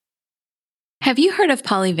Have you heard of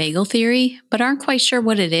polyvagal theory, but aren't quite sure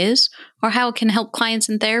what it is or how it can help clients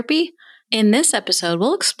in therapy? In this episode,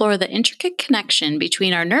 we'll explore the intricate connection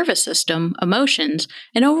between our nervous system, emotions,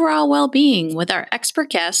 and overall well being with our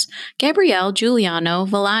expert guest, Gabrielle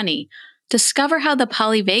Juliano-Villani. Discover how the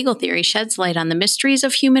polyvagal theory sheds light on the mysteries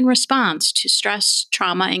of human response to stress,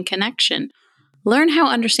 trauma, and connection. Learn how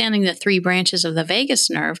understanding the three branches of the vagus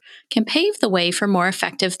nerve can pave the way for more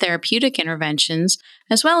effective therapeutic interventions,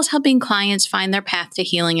 as well as helping clients find their path to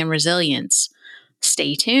healing and resilience.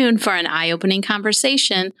 Stay tuned for an eye-opening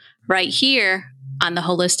conversation right here on the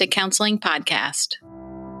Holistic Counseling Podcast.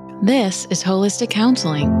 This is Holistic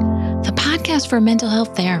Counseling, the podcast for mental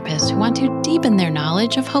health therapists who want to deepen their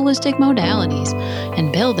knowledge of holistic modalities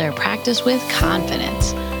and build their practice with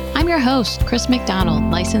confidence. I'm your host, Chris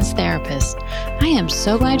McDonald, licensed therapist. I am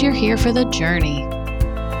so glad you're here for the journey.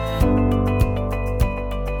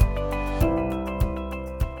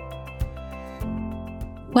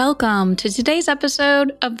 Welcome to today's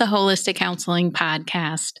episode of the Holistic Counseling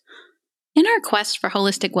Podcast. In our quest for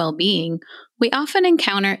holistic well-being, we often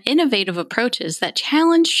encounter innovative approaches that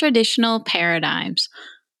challenge traditional paradigms.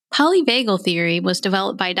 Polyvagal theory was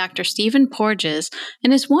developed by Dr. Stephen Porges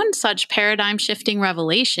and is one such paradigm-shifting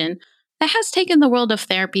revelation that has taken the world of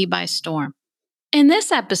therapy by storm. In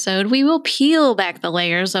this episode, we will peel back the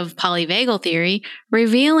layers of polyvagal theory,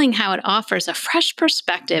 revealing how it offers a fresh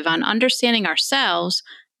perspective on understanding ourselves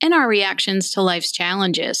and our reactions to life's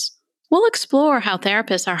challenges. We'll explore how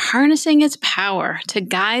therapists are harnessing its power to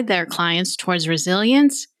guide their clients towards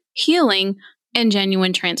resilience, healing, and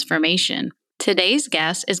genuine transformation. Today's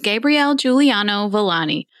guest is Gabrielle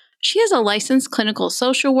Juliano-Villani. She is a licensed clinical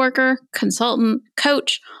social worker, consultant,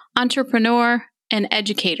 coach, entrepreneur, and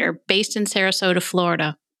educator based in Sarasota,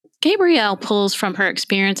 Florida. Gabrielle pulls from her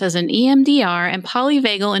experience as an EMDR and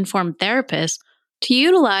polyvagal-informed therapist to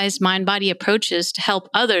utilize mind-body approaches to help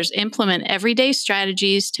others implement everyday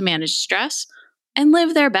strategies to manage stress and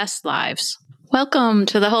live their best lives. Welcome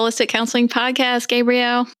to the Holistic Counseling Podcast,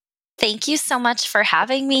 Gabrielle. Thank you so much for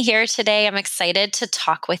having me here today. I'm excited to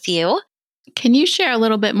talk with you. Can you share a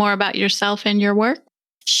little bit more about yourself and your work?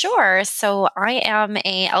 Sure. So I am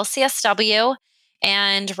a LCSW,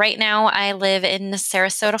 and right now I live in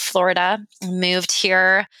Sarasota, Florida. I moved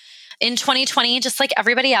here in 2020, just like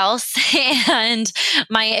everybody else. And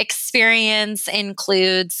my experience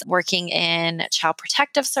includes working in child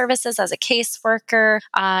protective services as a caseworker.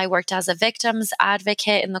 I worked as a victims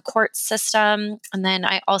advocate in the court system. And then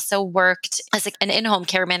I also worked as an in-home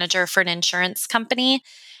care manager for an insurance company.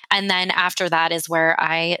 And then after that is where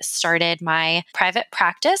I started my private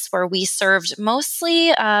practice, where we served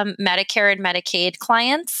mostly Medicare and Medicaid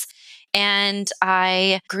clients. And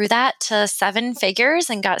I grew that to 7 figures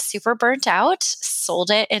and got super burnt out,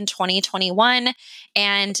 sold it in 2021.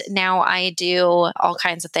 And now I do all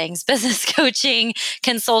kinds of things, business coaching,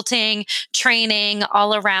 consulting, training,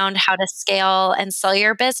 all around how to scale and sell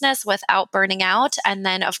your business without burning out. And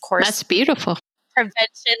then, of course, That's beautiful.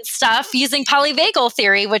 Prevention stuff using polyvagal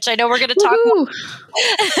theory, which I know we're going to talk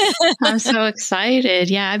about. I'm so excited.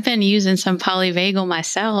 Yeah, I've been using some polyvagal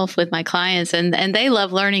myself with my clients, and they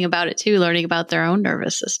love learning about it too, learning about their own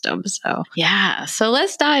nervous system. So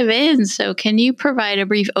let's dive in. So can you provide a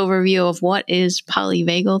brief overview of what is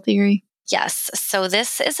polyvagal theory? Yes. So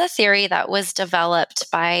this is a theory that was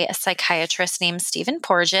developed by a psychiatrist named Stephen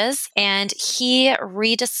Porges, and he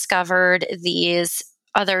rediscovered these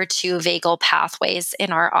other 2 vagal pathways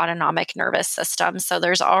in our autonomic nervous system. So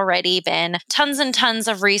there's already been tons and tons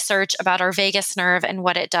of research about our vagus nerve and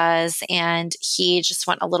what it does. And he just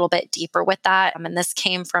went a little bit deeper with that. And this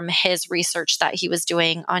came from his research that he was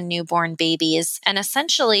doing on newborn babies. And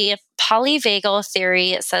essentially, polyvagal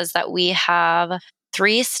theory says that we have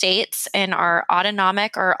 3 states in our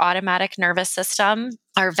autonomic or automatic nervous system: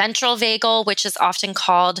 our ventral vagal, which is often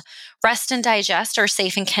called rest and digest or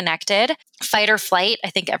safe and connected, fight or flight. I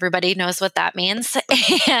think everybody knows what that means.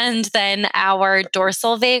 And then our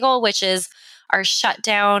dorsal vagal, which is our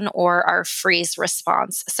shutdown or our freeze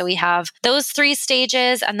response. So we have those 3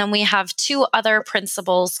 stages, and then we have 2 other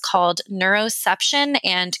principles called neuroception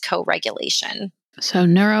and co-regulation. So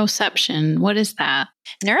neuroception, what is that?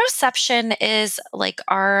 Neuroception is like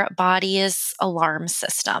our body's alarm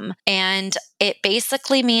system. And it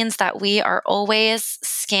basically means that we are always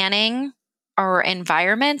scanning our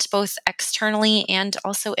environment, both externally and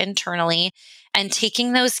also internally, and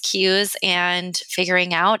taking those cues and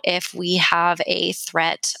figuring out if we have a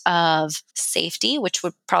threat of safety, which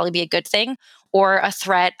would probably be a good thing, or a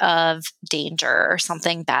threat of danger or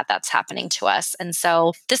something bad that's happening to us. And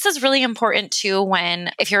so this is really important too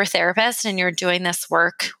if you're a therapist and you're doing this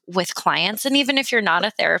work with clients, and even if you're not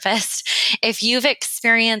a therapist, if you've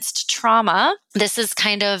experienced trauma, this is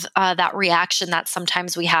kind of that reaction that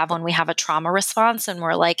sometimes we have when we have a trauma response and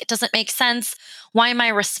we're like, it doesn't make sense. Why am I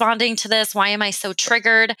responding to this? Why am I so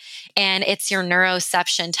triggered? And it's your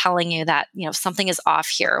neuroception telling you that, something is off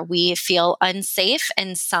here. We feel unsafe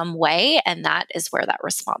in some way, and that is where that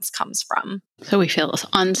response comes from. So we feel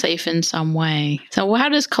unsafe in some way. So how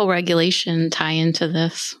does co-regulation tie into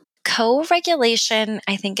this? Co-regulation,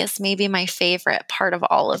 I think, is maybe my favorite part of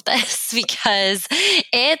all of this because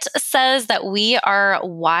it says that we are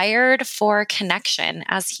wired for connection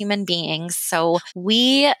as human beings. So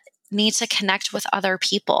we need to connect with other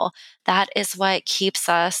people. That is what keeps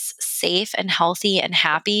us safe and healthy and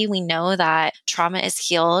happy. We know that trauma is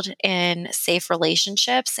healed in safe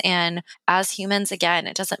relationships. And as humans, again,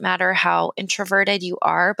 it doesn't matter how introverted you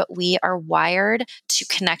are, but we are wired to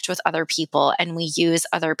connect with other people. And we use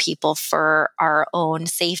other people for our own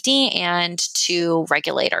safety and to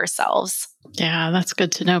regulate ourselves. Yeah, that's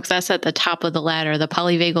good to know because that's at the top of the ladder, the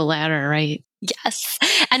polyvagal ladder, right? Yes.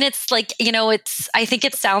 And it's like, I think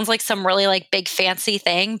it sounds like some really like big fancy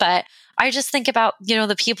thing, but I just think about,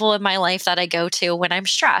 the people in my life that I go to when I'm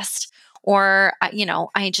stressed or,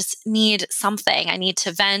 I just need something. I need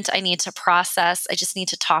to vent. I need to process. I just need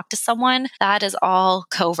to talk to someone. That is all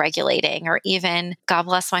co-regulating. Or even, God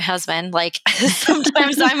bless my husband, like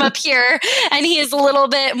sometimes I'm up here and he is a little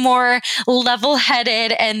bit more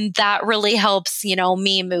level-headed, and that really helps,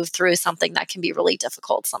 me move through something that can be really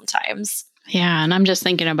difficult sometimes. Yeah. And I'm just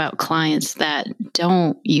thinking about clients that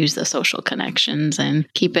don't use the social connections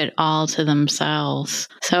and keep it all to themselves.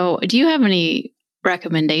 So do you have any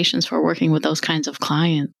recommendations for working with those kinds of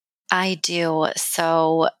clients? I do.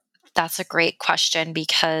 So that's a great question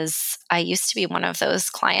because I used to be one of those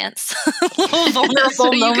clients. Vulnerable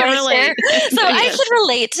So you can moments relate. there. So I Yes. can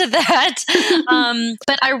relate to that.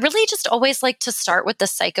 But I really just always like to start with the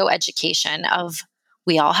psychoeducation of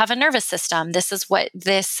we all have a nervous system. This is what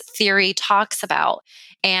this theory talks about.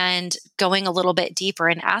 And going a little bit deeper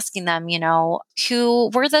and asking them, who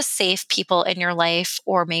were the safe people in your life,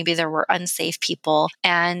 or maybe there were unsafe people.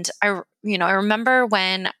 And I remember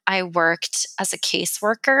when I worked as a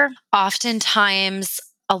caseworker, oftentimes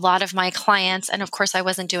a lot of my clients, and of course I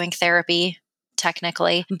wasn't doing therapy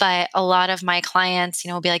technically, but a lot of my clients,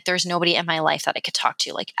 would be like, there's nobody in my life that I could talk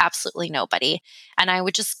to, like absolutely nobody. And I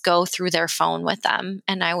would just go through their phone with them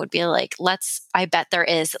and I would be like, I bet there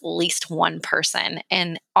is at least one person.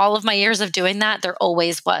 And all of my years of doing that, there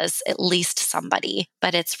always was at least somebody.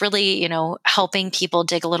 But it's really, helping people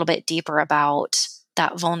dig a little bit deeper about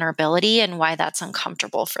that vulnerability and why that's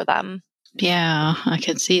uncomfortable for them. Yeah, I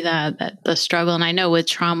can see that the struggle. And I know with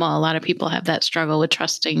trauma, a lot of people have that struggle with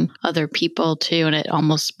trusting other people too. And it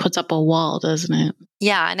almost puts up a wall, doesn't it?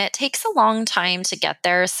 Yeah, and it takes a long time to get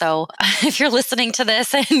there. So if you're listening to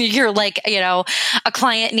this and you're like, a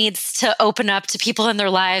client needs to open up to people in their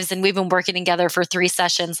lives and we've been working together for 3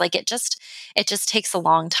 sessions, like it just takes a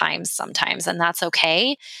long time sometimes. And that's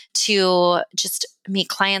okay to just meet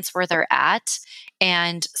clients where they're at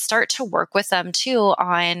and start to work with them too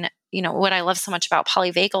on what I love so much about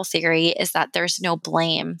polyvagal theory is that there's no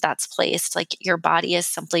blame that's placed. Like your body is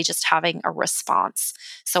simply just having a response.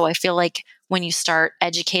 So I feel like when you start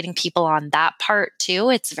educating people on that part too,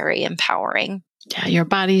 it's very empowering. Yeah, your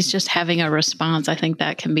body's just having a response. I think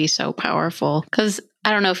that can be so powerful because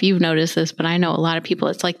I don't know if you've noticed this, but I know a lot of people,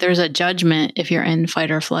 it's like there's a judgment if you're in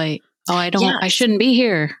fight or flight. Oh, I Yes. shouldn't be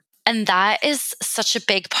here. And that is such a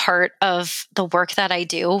big part of the work that I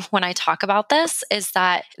do when I talk about this is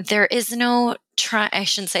that there is no I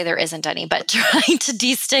shouldn't say there isn't any, but trying to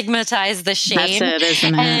destigmatize the shame. That's it,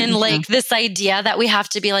 isn't it? And like this idea that we have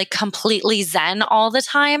to be like completely zen all the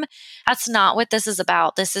time. That's not what this is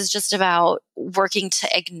about. This is just about working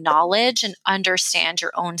to acknowledge and understand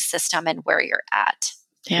your own system and where you're at.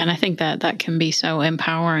 Yeah, and I think that can be so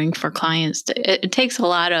empowering for clients. It takes a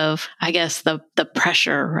lot of, I guess, the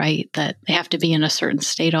pressure, right? That they have to be in a certain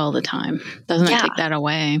state all the time. Doesn't it take that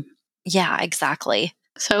away? Yeah, exactly.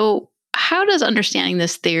 So how does understanding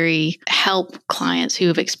this theory help clients who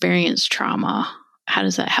have experienced trauma? How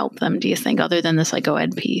does that help them, do you think, other than the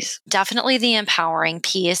psychoed piece? Definitely the empowering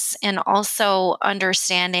piece, and also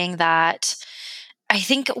understanding that I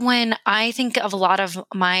think when I think of a lot of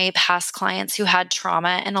my past clients who had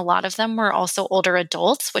trauma, and a lot of them were also older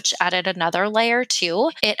adults, which added another layer too,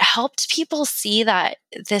 it helped people see that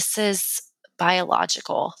this is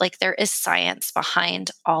biological. Like there is science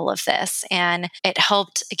behind all of this. And it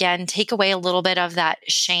helped, again, take away a little bit of that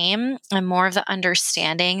shame and more of the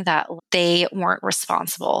understanding that they weren't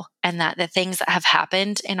responsible and that the things that have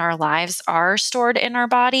happened in our lives are stored in our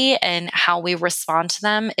body, and how we respond to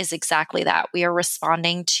them is exactly that. We are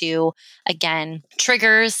responding to, again,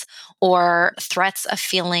 triggers or threats of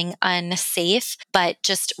feeling unsafe, but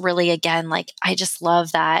just really, again, like I just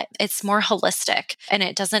love that it's more holistic and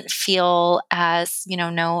it doesn't feel as,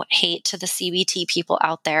 no hate to the CBT people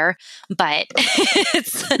out there, but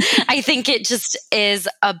I think it just is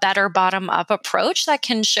a better bottom up approach that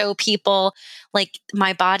can show people like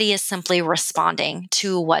my body is simply responding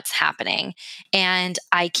to what's happening. And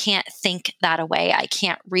I can't think that away. I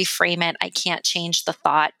can't reframe it. I can't change the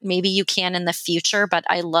thought. Maybe you can in the future, but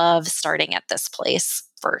I love starting at this place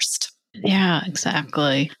first. Yeah,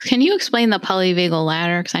 exactly. Can you explain the polyvagal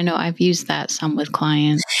ladder? Because I know I've used that some with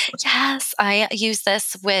clients. Yes, I use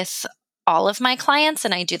this with all of my clients,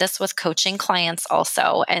 and I do this with coaching clients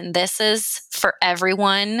also. And this is for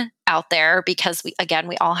everyone out there because we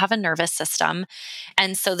all have a nervous system.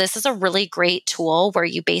 And so this is a really great tool where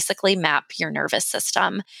you basically map your nervous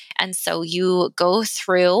system. And so you go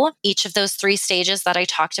through each of those 3 stages that I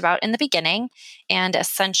talked about in the beginning. And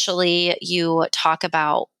essentially you talk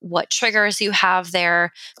about what triggers you have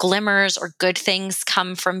there, glimmers or good things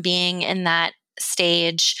come from being in that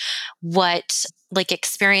stage, what like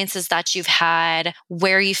experiences that you've had,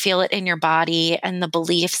 where you feel it in your body, and the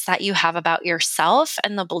beliefs that you have about yourself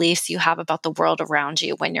and the beliefs you have about the world around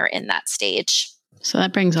you when you're in that stage. So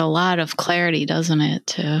that brings a lot of clarity, doesn't it,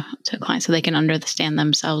 to clients so they can understand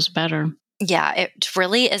themselves better. Yeah, it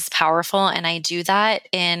really is powerful. And I do that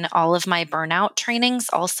in all of my burnout trainings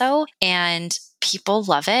also. And people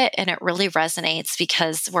love it. And it really resonates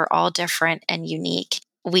because we're all different and unique.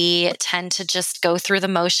 We tend to just go through the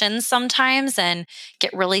motions sometimes and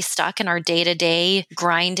get really stuck in our day-to-day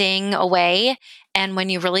grinding away. And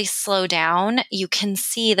when you really slow down, you can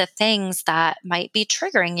see the things that might be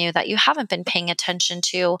triggering you that you haven't been paying attention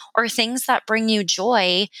to, or things that bring you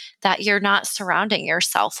joy that you're not surrounding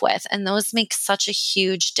yourself with. And those make such a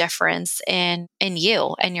huge difference in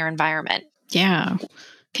you and your environment. Yeah.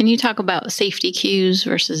 Can you talk about safety cues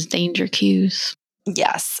versus danger cues?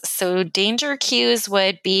 Yes. So danger cues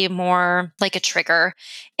would be more like a trigger.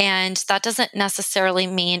 And that doesn't necessarily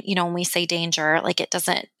mean, when we say danger, like it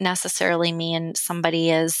doesn't necessarily mean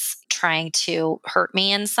somebody is trying to hurt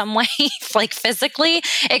me in some way, like physically.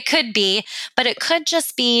 It could be, but it could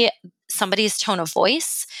just be somebody's tone of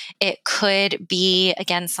voice. It could be,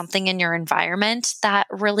 again, something in your environment that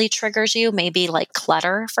really triggers you, maybe like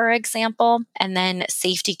clutter, for example. And then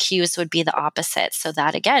safety cues would be the opposite. So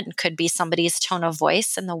that, again, could be somebody's tone of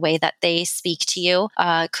voice and the way that they speak to you.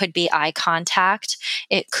 Could be eye contact.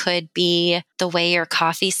 It could be the way your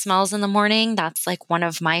coffee smells in the morning. That's like one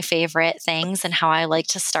of my favorite things and how I like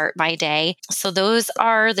to start my day. So those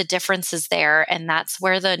are the differences there. And that's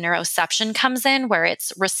where the neuroception comes in, where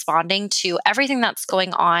it's responding to everything that's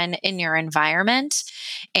going on in your environment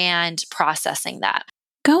and processing that.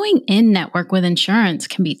 Going in network with insurance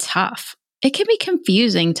can be tough. It can be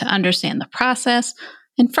confusing to understand the process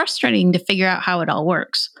and frustrating to figure out how it all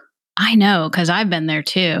works. I know because I've been there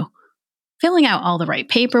too. Filling out all the right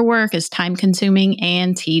paperwork is time consuming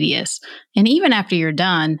and tedious. And even after you're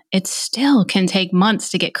done, it still can take months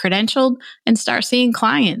to get credentialed and start seeing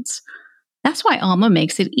clients. That's why Alma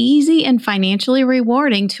makes it easy and financially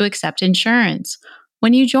rewarding to accept insurance.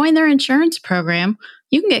 When you join their insurance program,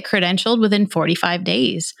 you can get credentialed within 45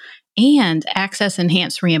 days and access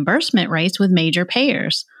enhanced reimbursement rates with major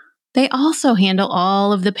payers. They also handle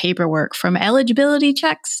all of the paperwork from eligibility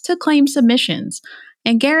checks to claim submissions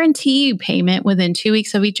and guarantee you payment within 2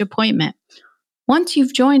 weeks of each appointment. Once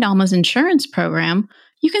you've joined Alma's insurance program,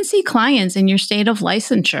 you can see clients in your state of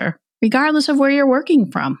licensure, regardless of where you're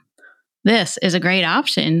working from. This is a great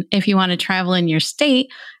option if you want to travel in your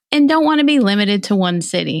state and don't want to be limited to one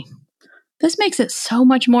city. This makes it so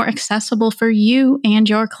much more accessible for you and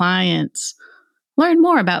your clients. Learn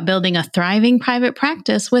more about building a thriving private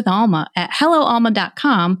practice with Alma at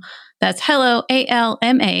helloalma.com. That's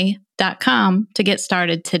helloalma.com to get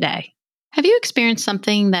started today. Have you experienced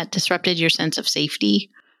something that disrupted your sense of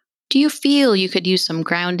safety? Do you feel you could use some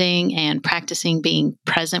grounding and practicing being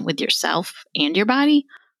present with yourself and your body?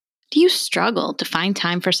 Do you struggle to find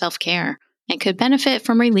time for self-care and could benefit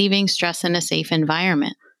from relieving stress in a safe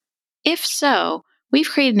environment? If so, we've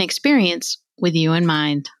created an experience with you in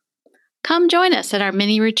mind. Come join us at our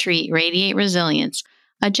mini retreat, Radiate Resilience,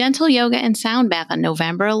 a gentle yoga and sound bath on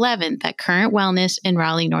November 11th at Current Wellness in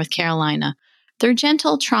Raleigh, North Carolina. Through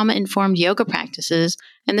gentle, trauma-informed yoga practices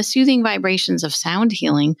and the soothing vibrations of sound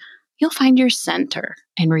healing, you'll find your center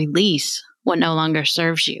and release what no longer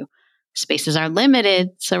serves you. Spaces are limited,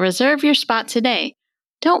 so reserve your spot today.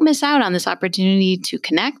 Don't miss out on this opportunity to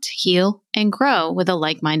connect, heal, and grow with a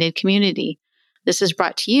like-minded community. This is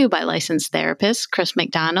brought to you by licensed therapist Chris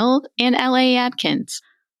McDonald and L.A. Atkins.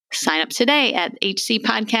 Sign up today at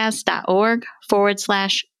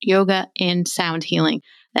hcpodcast.org/yoga and sound healing.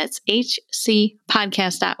 That's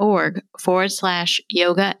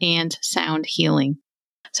hcpodcast.org/yoga and sound healing.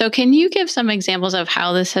 So, can you give some examples of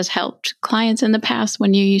how this has helped clients in the past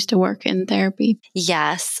when you used to work in therapy?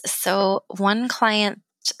 Yes. So one client,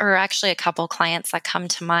 or actually a couple clients that come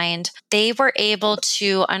to mind, they were able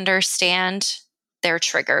to understand their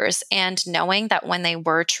triggers and knowing that when they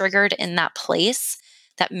were triggered in that place,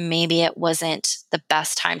 that maybe it wasn't the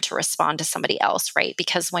best time to respond to somebody else, right?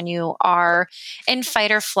 Because when you are in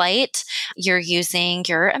fight or flight, you're using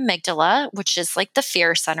your amygdala, which is like the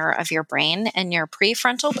fear center of your brain, and your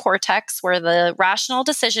prefrontal cortex, where the rational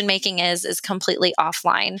decision making is completely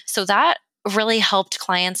offline. So that really helped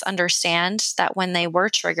clients understand that when they were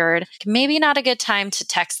triggered, maybe not a good time to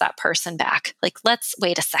text that person back. Like, let's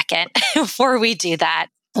wait a second before we do that.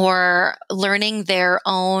 Or learning their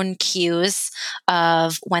own cues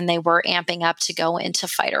of when they were amping up to go into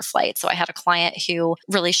fight or flight. So I had a client who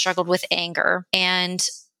really struggled with anger, and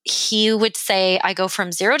he would say, I go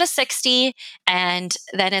from 0 to 60, and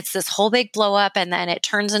then it's this whole big blow up, and then it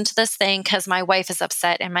turns into this thing because my wife is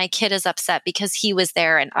upset and my kid is upset because he was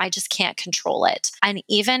there and I just can't control it. And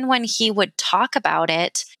even when he would talk about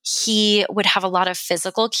it, he would have a lot of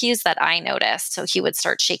physical cues that I noticed. So he would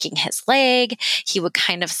start shaking his leg. He would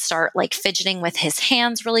kind of start like fidgeting with his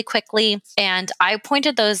hands really quickly. And I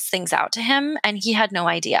pointed those things out to him, and he had no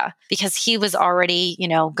idea because he was already,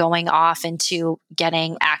 going off into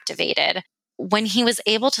getting activated. When he was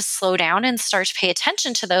able to slow down and start to pay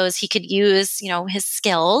attention to those, he could use, his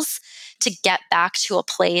skills to get back to a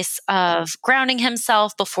place of grounding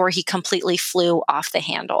himself before he completely flew off the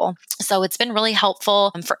handle. So it's been really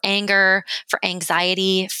helpful for anger, for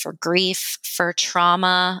anxiety, for grief, for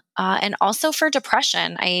trauma, and also for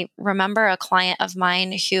depression. I remember a client of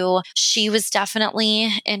mine who she was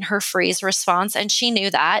definitely in her freeze response, and she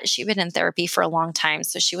knew that. She'd been in therapy for a long time,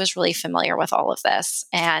 so she was really familiar with all of this.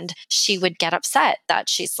 And she would get upset that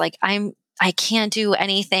she's like, I can't do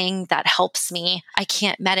anything that helps me. I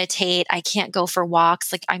can't meditate. I can't go for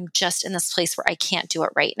walks. Like, I'm just in this place where I can't do it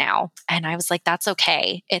right now. And I was like, that's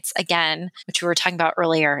okay. It's, again, which we were talking about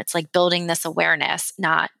earlier. It's like building this awareness,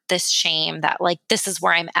 not this shame that like, this is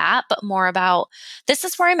where I'm at, but more about this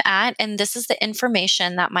is where I'm at. And this is the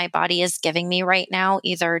information that my body is giving me right now,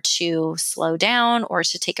 either to slow down or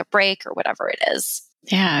to take a break or whatever it is.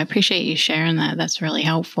 Yeah, I appreciate you sharing that. That's really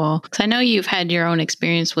helpful. Because I know you've had your own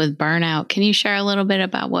experience with burnout. Can you share a little bit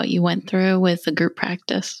about what you went through with the group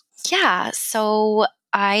practice? Yeah. So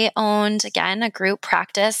I owned, again, a group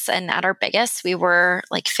practice. And at our biggest, we were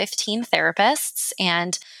like 15 therapists.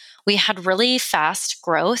 And we had really fast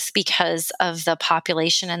growth because of the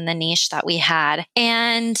population and the niche that we had.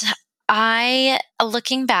 And I,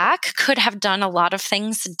 looking back, could have done a lot of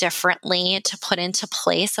things differently to put into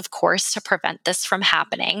place, of course, to prevent this from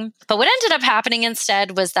happening. But what ended up happening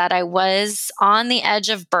instead was that I was on the edge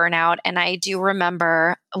of burnout. And I do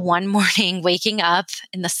remember one morning waking up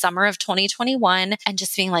in the summer of 2021 and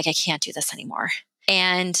just being like, I can't do this anymore.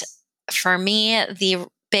 And for me, the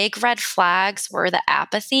big red flags were the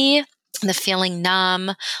apathy, the feeling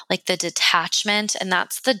numb, like the detachment. And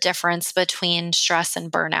that's the difference between stress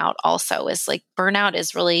and burnout also, is like burnout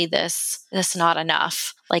is really this not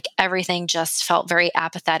enough. Like everything just felt very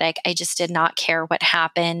apathetic. I just did not care what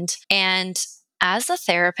happened. And as a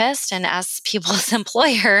therapist and as people's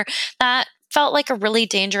employer, that felt like a really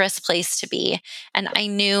dangerous place to be. And I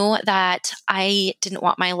knew that I didn't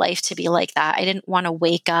want my life to be like that. I didn't want to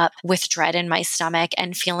wake up with dread in my stomach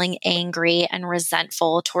and feeling angry and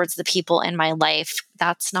resentful towards the people in my life.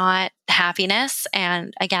 That's not happiness.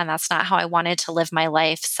 And again, that's not how I wanted to live my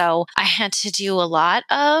life. So I had to do a lot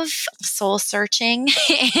of soul searching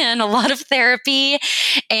and a lot of therapy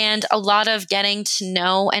and a lot of getting to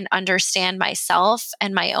know and understand myself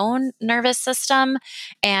and my own nervous system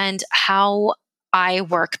and how I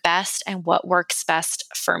work best and what works best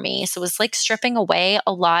for me. So it was like stripping away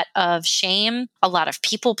a lot of shame, a lot of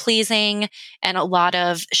people pleasing, and a lot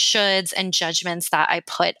of shoulds and judgments that I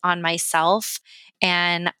put on myself.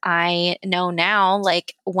 And I know now,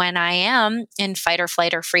 like when I am in fight or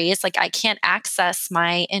flight or freeze, like I can't access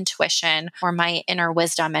my intuition or my inner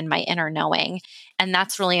wisdom and my inner knowing. And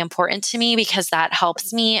that's really important to me because that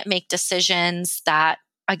helps me make decisions that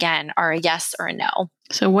again, are a yes or a no.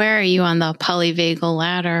 So where are you on the polyvagal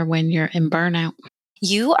ladder when you're in burnout?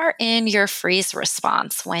 You are in your freeze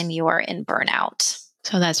response when you are in burnout.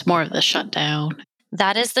 So that's more of the shutdown.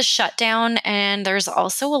 That is the shutdown. And there's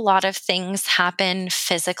also a lot of things happen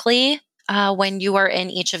physically when you are in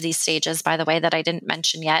each of these stages, by the way, that I didn't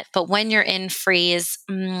mention yet. But when you're in freeze,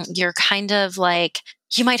 you're kind of like,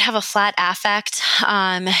 you might have a flat affect.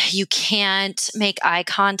 You can't make eye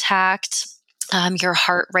contact. Your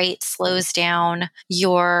heart rate slows down.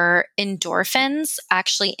 Your endorphins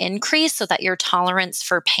actually increase so that your tolerance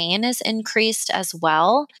for pain is increased as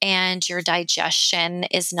well. And your digestion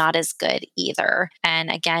is not as good either. And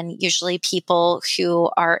again, usually people who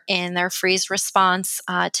are in their freeze response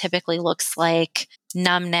typically looks like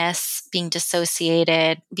numbness, being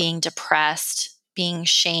dissociated, being depressed, being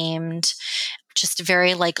shamed, just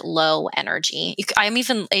very like low energy. I'm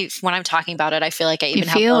even, when I'm talking about it, I feel like I even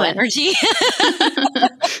have low energy.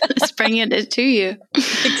 It's bringing it to you.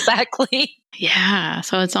 Exactly. Yeah.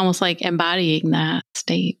 So it's almost like embodying that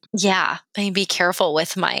state. Yeah. I be careful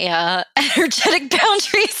with my energetic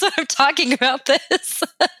boundaries when I'm talking about this.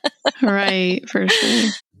 Right. For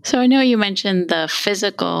sure. So I know you mentioned the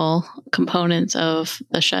physical components of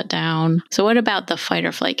the shutdown. So what about the fight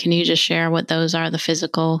or flight? Can you just share what those are, the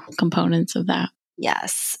physical components of that?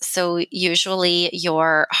 Yes. So usually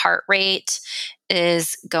your heart rate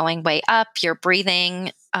is going way up, your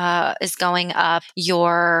breathing is going up,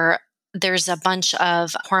 there's a bunch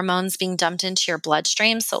of hormones being dumped into your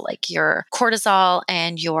bloodstream. So, like your cortisol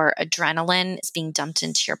and your adrenaline is being dumped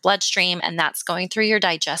into your bloodstream, and that's going through your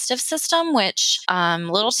digestive system, which,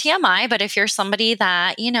 little TMI, but if you're somebody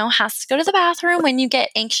that, has to go to the bathroom when you get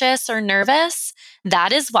anxious or nervous,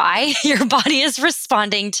 that is why your body is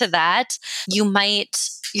responding to that.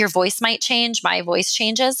 Your voice might change. My voice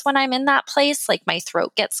changes when I'm in that place. Like my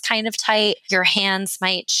throat gets kind of tight. Your hands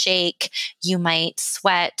might shake. You might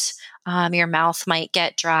sweat. Your mouth might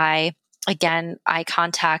get dry. Again, eye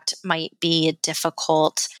contact might be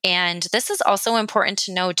difficult. And this is also important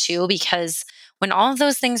to know too, because when all of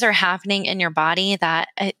those things are happening in your body, that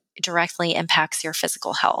it directly impacts your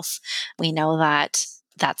physical health. We know that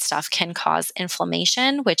stuff can cause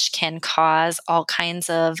inflammation, which can cause all kinds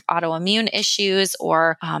of autoimmune issues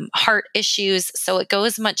or heart issues. So it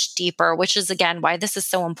goes much deeper, which is, again, why this is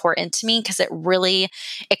so important to me, because it really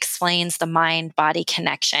explains the mind-body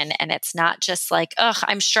connection. And it's not just like, ugh,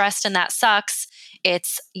 I'm stressed and that sucks.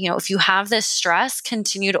 It's, if you have this stress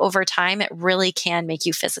continued over time, it really can make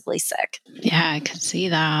you physically sick. Yeah, I can see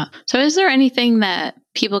that. So is there anything that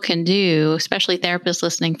people can do, especially therapists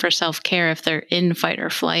listening, for self-care if they're in fight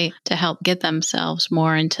or flight to help get themselves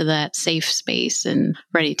more into that safe space and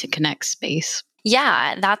ready to connect space?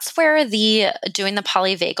 Yeah, that's where doing the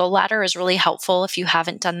polyvagal ladder is really helpful if you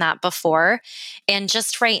haven't done that before. And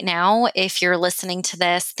just right now, if you're listening to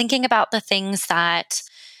this, thinking about the things that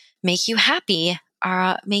make you happy,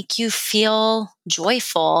 make you feel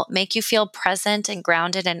joyful, make you feel present and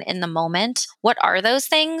grounded and in the moment. What are those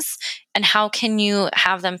things, and how can you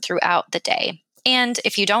have them throughout the day? And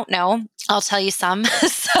if you don't know, I'll tell you some.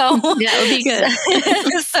 So that would be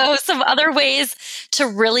good. So some other ways to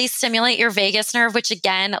really stimulate your vagus nerve, which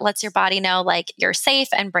again lets your body know like you're safe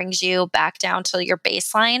and brings you back down to your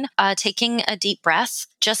baseline. Taking a deep breath,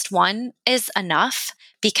 just one is enough,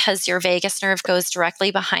 because your vagus nerve goes directly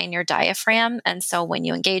behind your diaphragm. And so when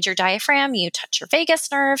you engage your diaphragm, you touch your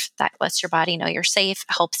vagus nerve. That lets your body know you're safe,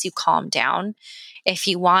 helps you calm down. If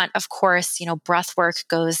you want, of course, breath work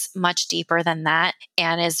goes much deeper than that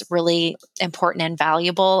and is really important and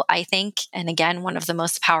valuable, I think. And again, one of the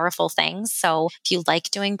most powerful things. So if you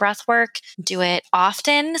like doing breath work, do it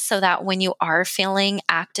often so that when you are feeling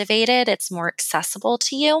activated, it's more accessible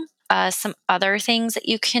to you. Some other things that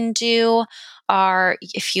you can do are,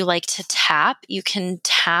 if you like to tap, you can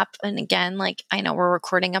tap. And again, like I know we're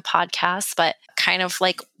recording a podcast, but kind of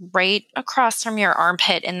like right across from your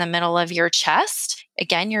armpit in the middle of your chest.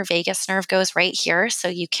 Again, your vagus nerve goes right here. So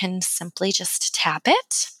you can simply just tap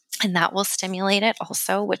it, and that will stimulate it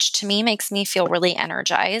also, which to me makes me feel really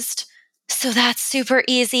energized. So that's super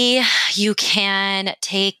easy. You can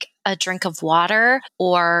take a drink of water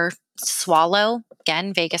or swallow.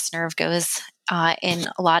 Again, vagus nerve goes in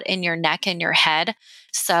a lot in your neck and your head.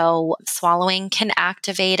 So swallowing can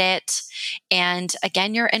activate it. And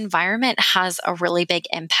again, your environment has a really big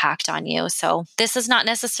impact on you. So this is not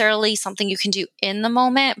necessarily something you can do in the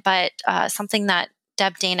moment, but something that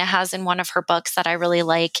Deb Dana has in one of her books that I really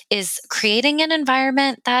like is creating an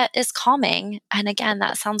environment that is calming. And again,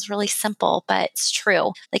 that sounds really simple, but it's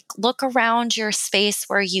true. Like look around your space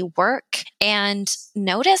where you work and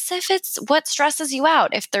notice if it's what stresses you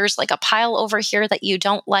out. If there's like a pile over here that you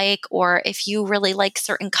don't like, or if you really like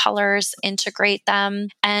certain colors, integrate them.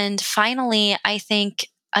 And finally, I think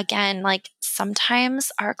again, like sometimes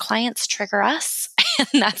our clients trigger us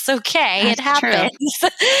and that's okay. It That's true. happens.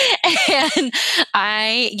 And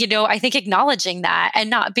I think acknowledging that and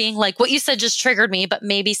not being like, what you said just triggered me, but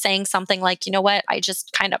maybe saying something like, you know what, I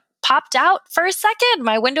just kind of popped out for a second,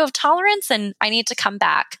 my window of tolerance, and I need to come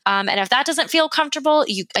back. And if that doesn't feel comfortable,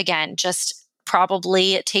 you, again, just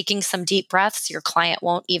probably taking some deep breaths, your client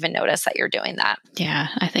won't even notice that you're doing that. Yeah,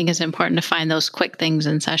 I think it's important to find those quick things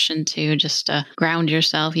in session too, just to ground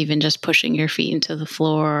yourself, even just pushing your feet into the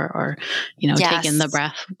floor or, taking the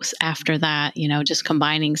breath after that, just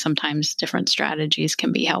combining sometimes different strategies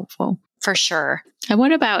can be helpful. For sure. And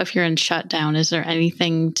what about if you're in shutdown? Is there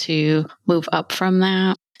anything to move up from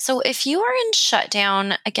that? So if you are in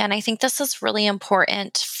shutdown, again, I think this is really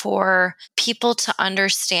important for people to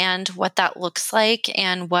understand what that looks like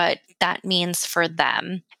and what that means for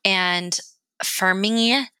them. And for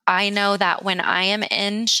me, I know that when I am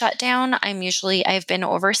in shutdown, I've been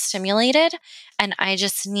overstimulated and I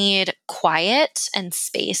just need quiet and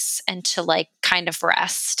space and to like kind of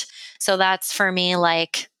rest. So that's for me,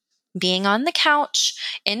 like being on the couch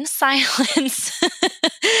in silence.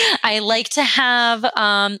 I like to have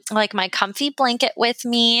like my comfy blanket with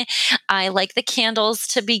me. I like the candles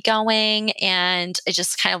to be going and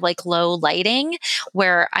just kind of like low lighting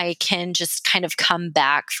where I can just kind of come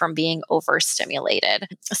back from being overstimulated.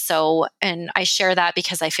 So, and I share that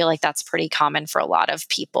because I feel like that's pretty common for a lot of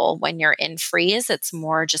people. When you're in freeze, it's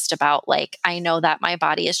more just about like, I know that my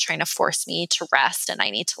body is trying to force me to rest and I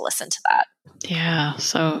need to listen to that. Yeah.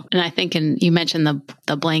 So, and I think, you mentioned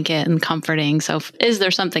the blanket and comforting. So, is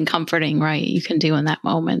there something comforting, right, you can do in that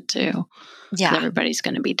moment too? Yeah. Everybody's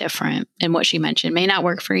going to be different. And what she mentioned may not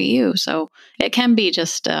work for you. So, it can be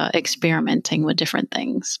just experimenting with different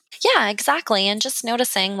things. Yeah, exactly. And just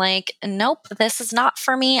noticing like, nope, this is not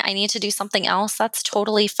for me. I need to do something else. That's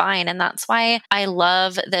totally fine. And that's why I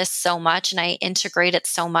love this so much and I integrate it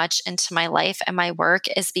so much into my life and my work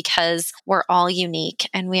is because we're all unique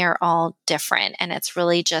and we are all different. And it's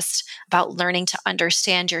really just about learning to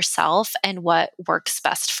understand yourself and what works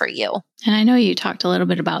best for you. And I know you talked a little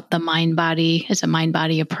bit about the mind body as a mind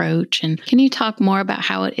body approach. And can you talk more about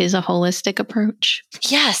how it is a holistic approach?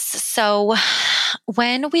 Yes. So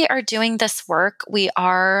when we are doing this work, we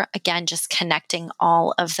are, again, just connecting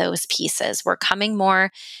all of those pieces. We're coming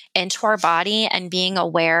more into our body and being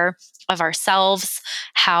aware of ourselves,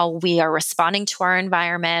 how we are responding to our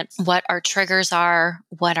environment, what our triggers are,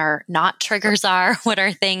 what our not triggers are, what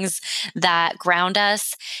are things that ground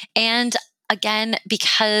us. And again,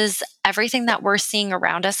 because everything that we're seeing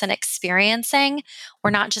around us and experiencing, we're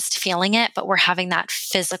not just feeling it, but we're having that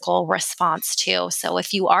physical response too. So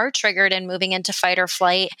if you are triggered and moving into fight or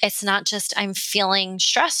flight, it's not just I'm feeling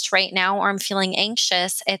stressed right now or I'm feeling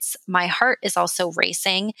anxious. It's my heart is also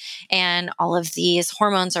racing and all of these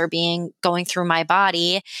hormones are going through my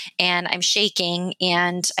body and I'm shaking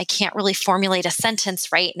and I can't really formulate a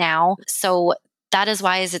sentence right now. So that is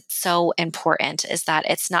why it's so important is that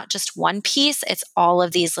it's not just one piece, it's all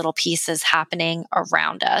of these little pieces happening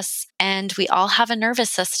around us. And we all have a nervous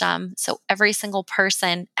system. So every single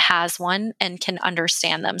person has one and can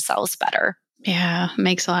understand themselves better. Yeah,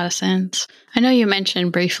 makes a lot of sense. I know you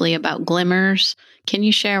mentioned briefly about glimmers. Can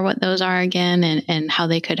you share what those are again and how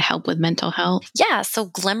they could help with mental health? Yeah, so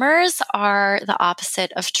glimmers are the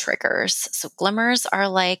opposite of triggers. So glimmers are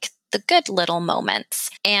like the good little moments.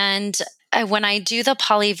 And when I do the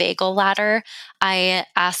polyvagal ladder, I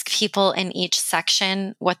ask people in each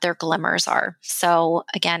section what their glimmers are. So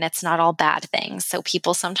again, it's not all bad things. So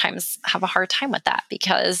people sometimes have a hard time with that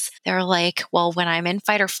because they're like, well, when I'm in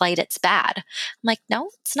fight or flight, it's bad. I'm like, no,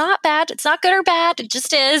 it's not bad. It's not good or bad. It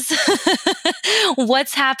just is.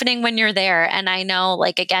 What's happening when you're there? And I know,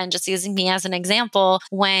 like, again, just using me as an example,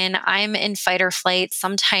 when I'm in fight or flight,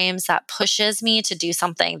 sometimes that pushes me to do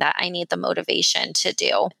something that I need the motivation to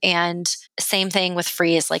do. And same thing with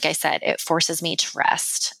freeze. Like I said, it forces me to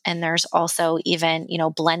rest. And there's also even,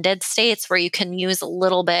 blended states where you can use a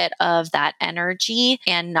little bit of that energy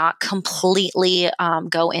and not completely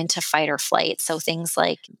go into fight or flight. So things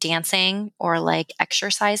like dancing or like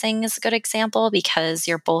exercising is a good example because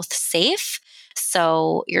you're both safe.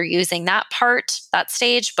 So you're using that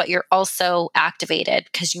stage, but you're also activated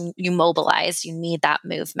because you mobilize, you need that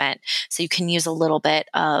movement. So you can use a little bit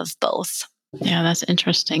of both. Yeah, that's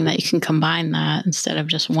interesting that you can combine that instead of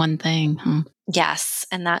just one thing. Huh? Yes,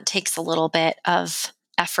 and that takes a little bit of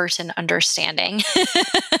effort and understanding.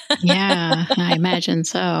 Yeah, I imagine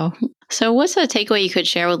so. So, what's a takeaway you could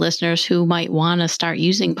share with listeners who might want to start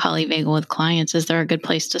using polyvagal with clients? Is there a good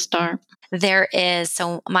place to start? There is.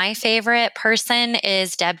 So, my favorite person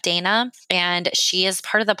is Deb Dana, and she is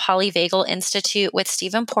part of the Polyvagal Institute with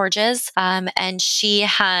Stephen Porges. And she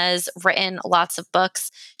has written lots of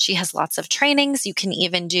books. She has lots of trainings. You can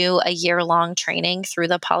even do a year-long training through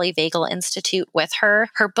the Polyvagal Institute with her.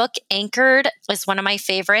 Her book, Anchored, is one of my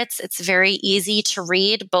favorites. It's very easy to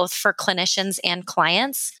read, both for clinicians and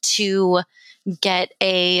clients, to get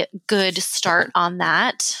a good start on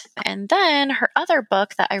that. And then her other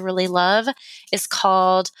book that I really love is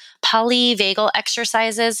called Polyvagal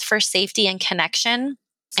Exercises for Safety and Connection.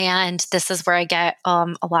 And this is where I get a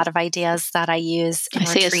lot of ideas that I use in I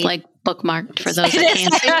see retreat. it's like bookmarked for those that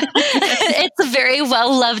can't see. It's a very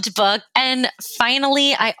well-loved book. And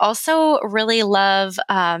finally, I also really love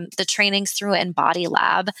the trainings through Embody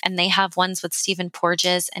Lab. And they have ones with Stephen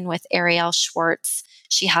Porges and with Arielle Schwartz.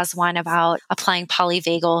 She has one about applying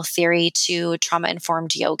polyvagal theory to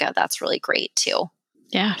trauma-informed yoga. That's really great too.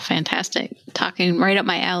 Yeah, fantastic. Talking right up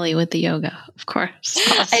my alley with the yoga, of course.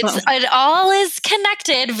 Awesome. It all is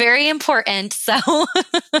connected, very important. So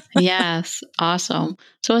Yes, awesome.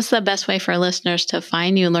 So what's the best way for listeners to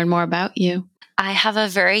find you and learn more about you? I have a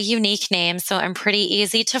very unique name, so I'm pretty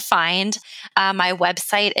easy to find. My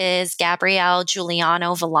website is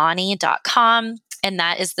GabrielleJuliano-Villani.com, and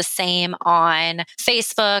that is the same on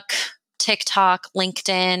Facebook, TikTok,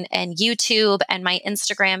 LinkedIn, and YouTube. And my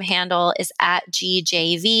Instagram handle is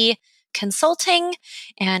 @GJV Consulting.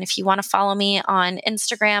 And if you want to follow me on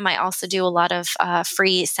Instagram, I also do a lot of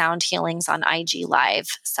free sound healings on IG Live.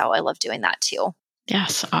 So I love doing that too.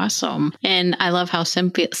 Yes, awesome. And I love how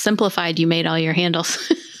simplified you made all your handles.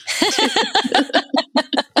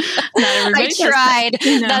 I tried.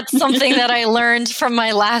 That's something that I learned from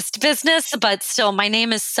my last business, but still, my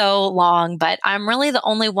name is so long, but I'm really the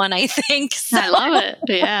only one, I think. So. I love it.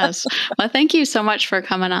 Yes. Well, thank you so much for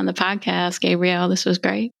coming on the podcast, Gabrielle. This was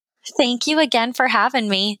great. Thank you again for having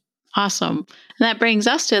me. Awesome. And that brings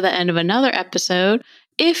us to the end of another episode.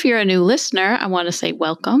 If you're a new listener, I want to say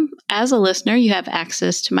welcome. As a listener, you have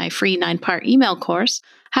access to my free 9-part email course,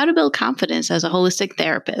 How to Build Confidence as a Holistic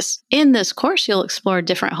Therapist. In this course, you'll explore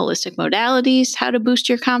different holistic modalities, how to boost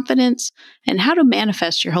your confidence, and how to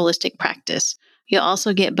manifest your holistic practice. You'll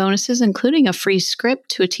also get bonuses, including a free script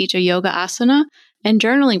to teach a yoga asana and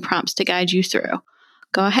journaling prompts to guide you through.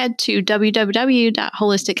 Go ahead to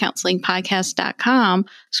www.holisticcounselingpodcast.com,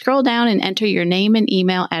 scroll down and enter your name and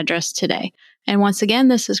email address today. And once again,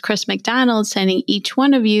 this is Chris McDonald sending each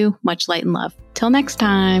one of you much light and love. Till next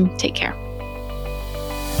time, take care.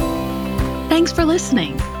 Thanks for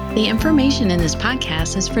listening. The information in this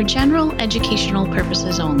podcast is for general educational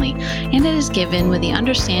purposes only, and it is given with the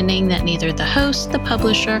understanding that neither the host, the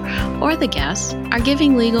publisher, or the guests are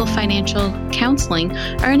giving legal, financial, counseling,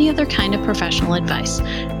 or any other kind of professional advice.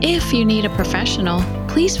 If you need a professional,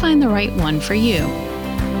 please find the right one for you.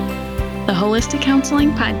 The Holistic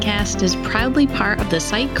Counseling Podcast is proudly part of the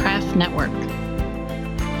Sightcraft Network.